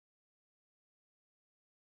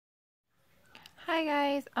Hi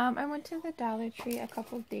guys, I went to the Dollar Tree a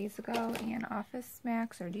couple of days ago and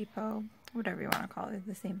OfficeMax or Depot, whatever you want to call it,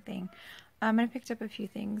 the same thing. I picked up a few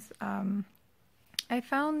things. I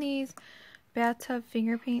found these bathtub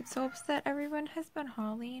finger paint soaps that everyone has been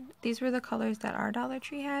hauling. These were the colors that our Dollar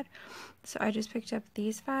Tree had, so I just picked up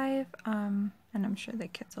these 5, and I'm sure the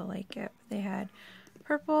kids will like it. They had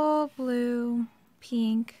purple, blue,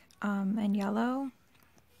 pink, and yellow.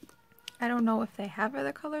 I don't know if they have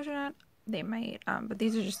other colors or not. They might, but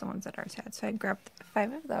these are just the ones that ours had. So I grabbed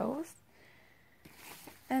 5 of those.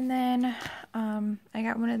 And then I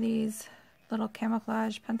got one of these little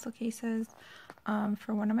camouflage pencil cases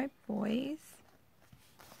for one of my boys.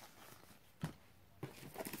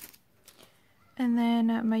 And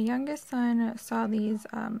then my youngest son saw these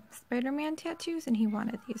Spider-Man tattoos and he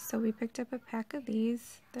wanted these. So we picked up a pack of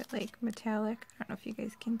these that like metallic. I don't know if you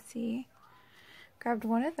guys can see. Grabbed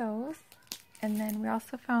one of those. And then we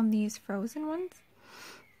also found these Frozen ones.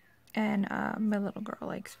 And my little girl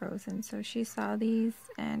likes Frozen, so she saw these,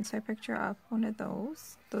 and so I picked her up one of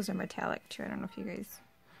those. Those are metallic too. I don't know if you guys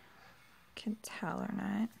can tell or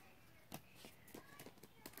not.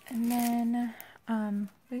 And then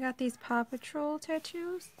we got these Paw Patrol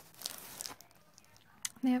tattoos.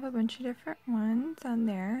 They have a bunch of different ones on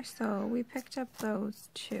there, so we picked up those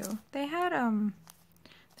too. They had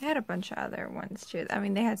a bunch of other ones too. I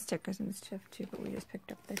mean, they had stickers and stuff too, but we just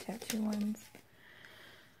picked up the tattoo ones.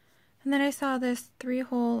 And then I saw this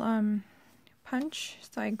 3-hole punch,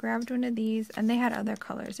 so I grabbed one of these, and they had other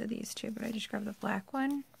colors of these too, but I just grabbed the black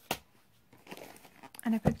one.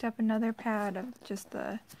 And I picked up another pad of just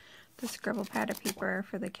the scribble pad of paper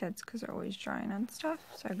for the kids because they're always drawing on stuff,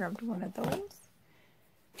 so I grabbed one of those.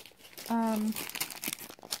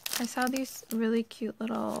 I saw these really cute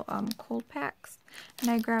little cold packs, and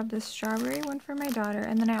I grabbed this strawberry one for my daughter,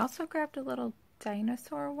 and then I also grabbed a little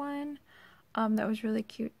dinosaur one that was really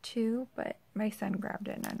cute too, but my son grabbed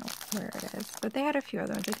it and I don't know where it is. But they had a few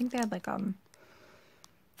other ones. I think they had like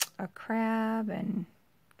a crab and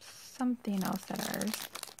something else at ours.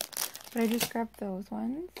 But I just grabbed those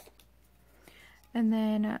ones. And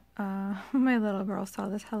then my little girl saw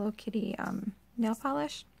this Hello Kitty nail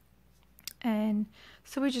polish. And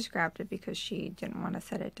so we just grabbed it because she didn't want to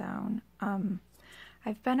set it down.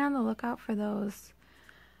 I've been on the lookout for those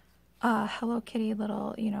Hello Kitty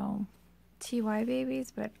little, you know, TY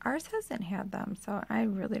babies, but ours hasn't had them, so I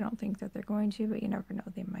really don't think that they're going to, but you never know,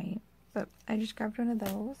 they might. But I just grabbed one of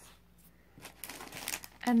those.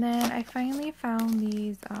 And then I finally found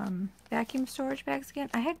these vacuum storage bags again.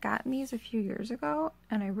 I had gotten these a few years ago,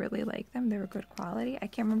 and I really like them. They were good quality. I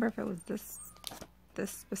can't remember if it was this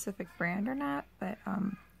specific brand or not, but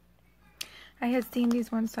I had seen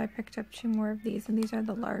these ones, so I picked up 2 more of these, and these are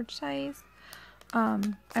the large size.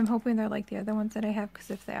 I'm hoping they're like the other ones that I have, because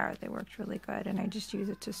if they are, they worked really good, and I just use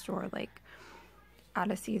it to store like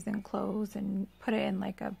out of season clothes and put it in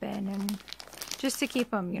like a bin, and just to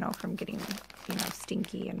keep them, you know, from getting, you know,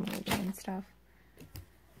 stinky and moldy and stuff.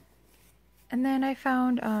 And then I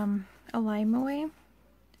found a lime away,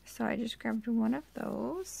 so I just grabbed one of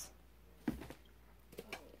those.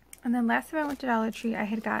 And then last time I went to Dollar Tree, I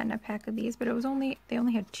had gotten a pack of these, but it was they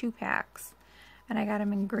only had 2 packs. And I got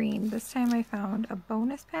them in green. This time I found a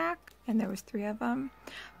bonus pack, and there was 3 of them.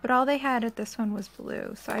 But all they had at this one was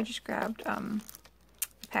blue, so I just grabbed a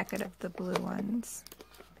packet of the blue ones.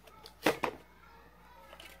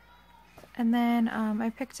 And then I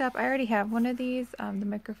picked up, I already have one of these, the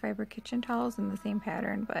microfiber kitchen towels in the same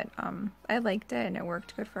pattern, but I liked it and it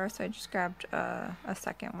worked good for us, so I just grabbed a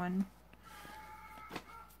second one.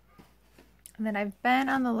 And then I've been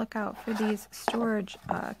on the lookout for these storage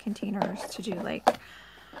containers to do like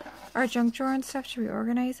our junk drawer and stuff to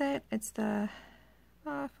reorganize it. It's the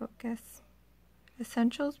Focus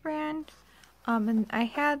Essentials brand. And I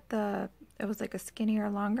had it was like a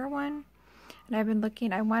skinnier, longer one. And I've been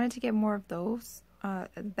looking, I wanted to get more of those,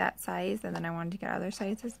 that size, and then I wanted to get other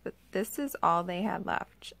sizes. But this is all they had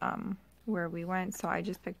left where we went, so I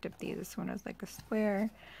just picked up these. This one was like a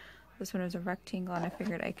square. This one is a rectangle, and I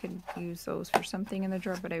figured I could use those for something in the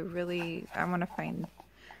drawer, but I want to find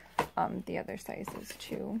the other sizes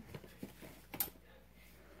too.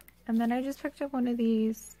 And then I just picked up one of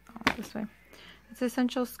these, this way. It's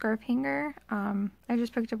Essential Scarf Hanger. I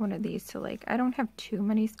just picked up one of these to like, I don't have too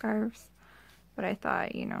many scarves, but I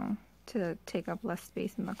thought, you know, to take up less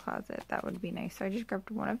space in the closet, that would be nice. So I just grabbed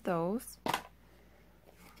one of those.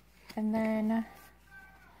 And then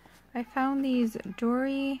I found these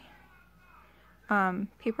Dory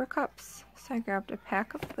paper cups, so I grabbed a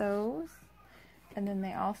pack of those. And then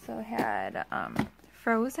they also had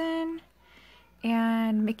Frozen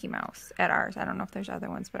and Mickey Mouse at ours. I don't know if there's other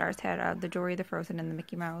ones, but ours had the Dory, the Frozen, and the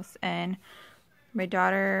Mickey Mouse. And my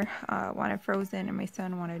daughter wanted Frozen and my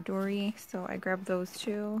son wanted Dory, so I grabbed those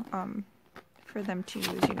two for them to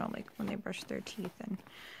use, you know, like when they brush their teeth and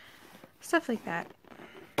stuff like that.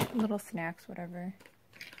 Little snacks, whatever.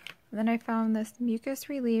 And then I found this mucus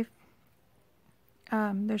relief.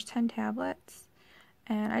 There's 10 tablets,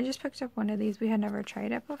 and I just picked up one of these. We had never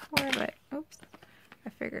tried it before, but oops, I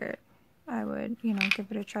figured I would, you know, give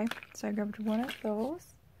it a try. So I grabbed one of those,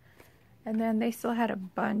 and then they still had a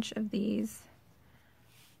bunch of these.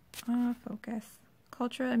 Focus.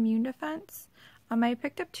 Cultural Immune Defense. I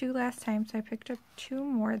picked up 2 last time, so I picked up 2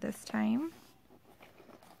 more this time.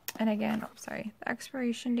 And again, oh, sorry, the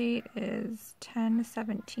expiration date is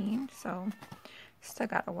 10/17, so still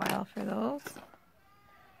got a while for those.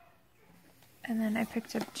 And then I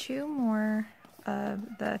picked up 2 more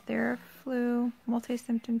of the Theraflu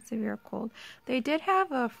Multi-Symptom Severe Cold. They did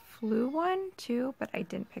have a flu one too, but I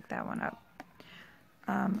didn't pick that one up.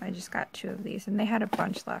 I just got 2 of these, and they had a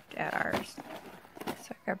bunch left at ours.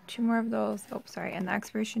 So I grabbed 2 more of those. Oh, sorry, and the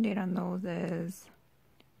expiration date on those is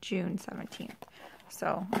June 17th.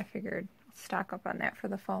 So I figured stock up on that for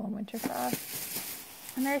the fall and winter for us.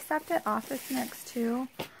 And I stopped at OfficeMax too.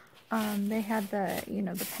 They had the, you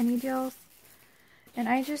know, the penny deals. And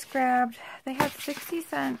I just grabbed, they had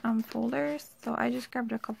 60-cent folders. So I just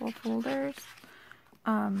grabbed a couple of folders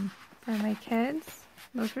for my kids.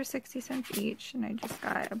 Those were 60 cents each. And I just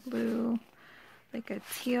got a blue, like a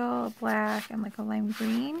teal, a black, and like a lime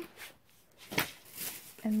green.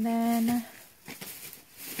 And then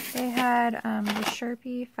they had the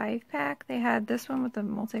Sharpie 5-pack. They had this one with the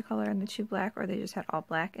multicolor and the 2 black, or they just had all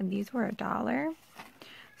black, and these were $1.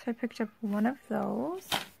 So I picked up one of those.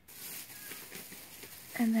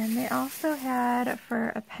 And then they also had,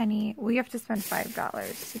 for a penny, we have to spend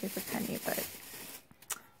 $5 to get the penny, but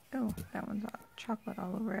oh, that one's chocolate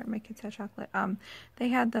all over it. My kids had chocolate. They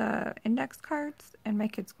had the index cards, and my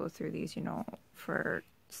kids go through these, you know, for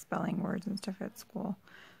spelling words and stuff at school.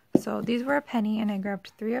 So these were a penny, and I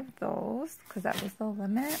grabbed 3 of those because that was the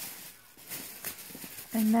limit.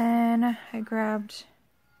 And then I grabbed,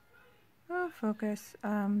 oh, focus,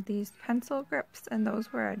 these pencil grips, and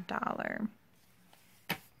those were $1.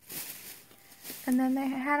 And then they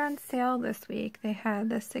had on sale this week, they had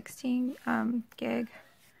the 16 gig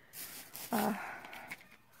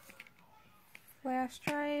flash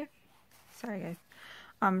drive. Sorry guys,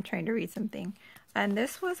 I'm trying to read something. And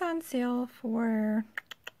this was on sale for,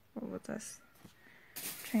 what was this? I'm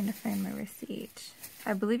trying to find my receipt.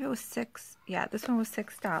 I believe it was yeah, this one was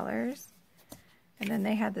 $6. And then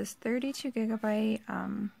they had this 32 gigabyte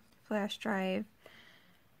flash drive.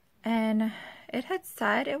 And it had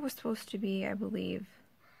said it was supposed to be, I believe,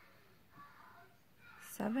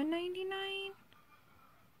 $7.99.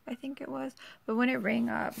 I think it was. But when it rang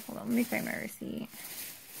up, hold on, let me find my receipt.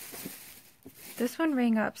 This one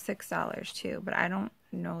rang up $6 too, but I don't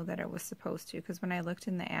know that it was supposed to, because when I looked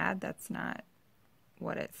in the ad, that's not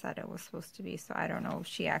what it said it was supposed to be. So I don't know if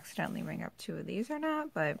she accidentally rang up 2 of these or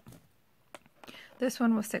not, but this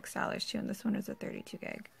one was $6 too, and this one is a 32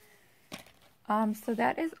 gig. So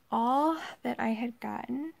that is all that I had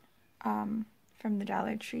gotten from the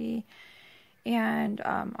Dollar Tree and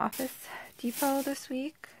Office Depot this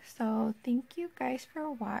week. So thank you guys for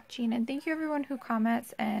watching, and thank you everyone who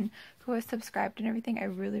comments and who has subscribed and everything. I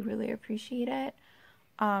really, really appreciate it.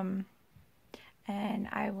 And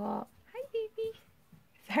I will, hi baby.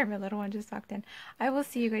 Sorry, my little one just walked in. I will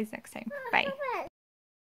see you guys next time. Bye.